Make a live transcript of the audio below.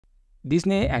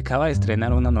Disney acaba de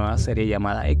estrenar una nueva serie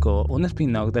llamada Echo, un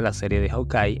spin-off de la serie de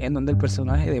Hawkeye, en donde el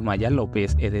personaje de Maya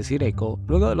López, es decir Echo,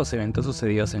 luego de los eventos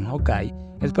sucedidos en Hawkeye,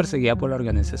 es perseguida por la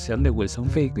organización de Wilson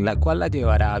Fisk, la cual la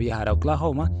llevará a viajar a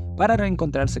Oklahoma para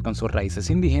reencontrarse con sus raíces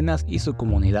indígenas y su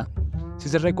comunidad. Si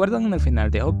se recuerdan, en el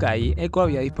final de Hawkeye, Echo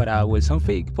había disparado a Wilson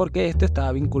Fisk porque este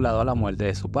estaba vinculado a la muerte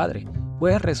de su padre,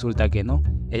 pues resulta que no.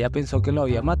 Ella pensó que lo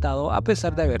había matado a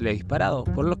pesar de haberle disparado,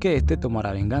 por lo que este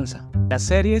tomará venganza. La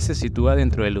serie se sitúa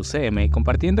dentro del UCM,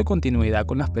 compartiendo continuidad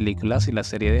con las películas y la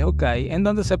serie de Hawkeye, en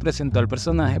donde se presentó al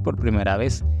personaje por primera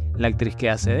vez. La actriz que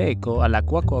hace de Echo,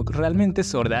 Alaqua Cox, realmente es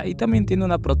sorda y también tiene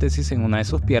una prótesis en una de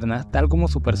sus piernas, tal como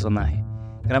su personaje.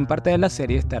 Gran parte de la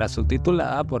serie estará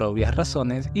subtitulada por obvias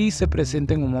razones y se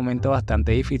presenta en un momento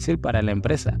bastante difícil para la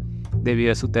empresa.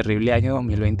 Debido a su terrible año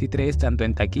 2023, tanto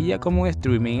en taquilla como en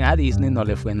streaming, a Disney no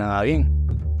le fue nada bien.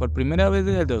 Por primera vez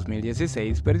desde el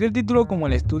 2016, perdió el título como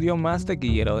el estudio más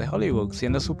taquillero de Hollywood,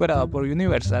 siendo superado por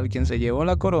Universal, quien se llevó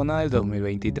la corona del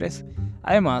 2023.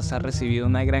 Además, ha recibido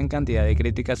una gran cantidad de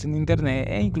críticas en internet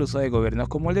e incluso de gobiernos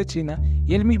como el de China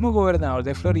y el mismo gobernador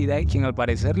de Florida, quien al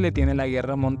parecer le tiene la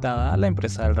guerra montada a la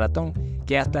empresa del ratón,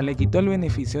 que hasta le quitó el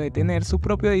beneficio de tener su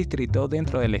propio distrito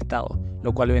dentro del estado,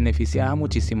 lo cual beneficiaba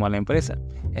muchísimo a la empresa.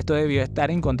 Esto debió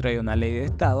estar en contra de una ley de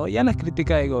estado y a las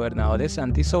críticas del gobernador de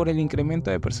Santi sobre el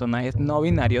incremento de personajes no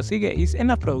binarios y gays en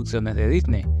las producciones de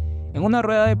Disney. En una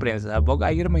rueda de prensa, Bob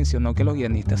Iger mencionó que los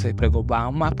guionistas se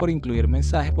preocupaban más por incluir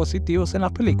mensajes positivos en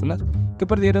las películas que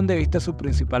perdieron de vista su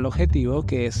principal objetivo,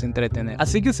 que es entretener.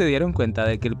 Así que se dieron cuenta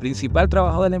de que el principal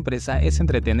trabajo de la empresa es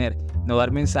entretener, no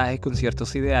dar mensajes con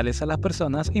ciertos ideales a las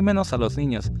personas y menos a los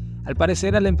niños. Al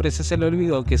parecer a la empresa se le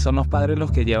olvidó que son los padres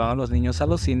los que llevan a los niños a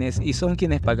los cines y son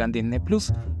quienes pagan Disney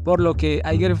Plus, por lo que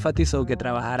Iger enfatizó que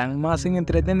trabajarán más en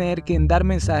entretener que en dar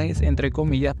mensajes entre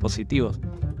comillas positivos,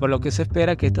 por lo que se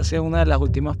espera que esta sea una de las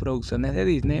últimas producciones de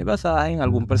Disney basadas en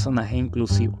algún personaje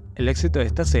inclusivo. El éxito de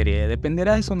esta serie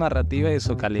dependerá de su narrativa y de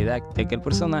su calidad, ya que el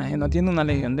personaje no tiene una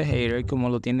legión de haters como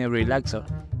lo tiene Brie Larson.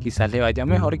 Quizás le vaya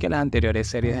mejor que las anteriores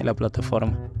series de la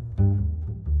plataforma.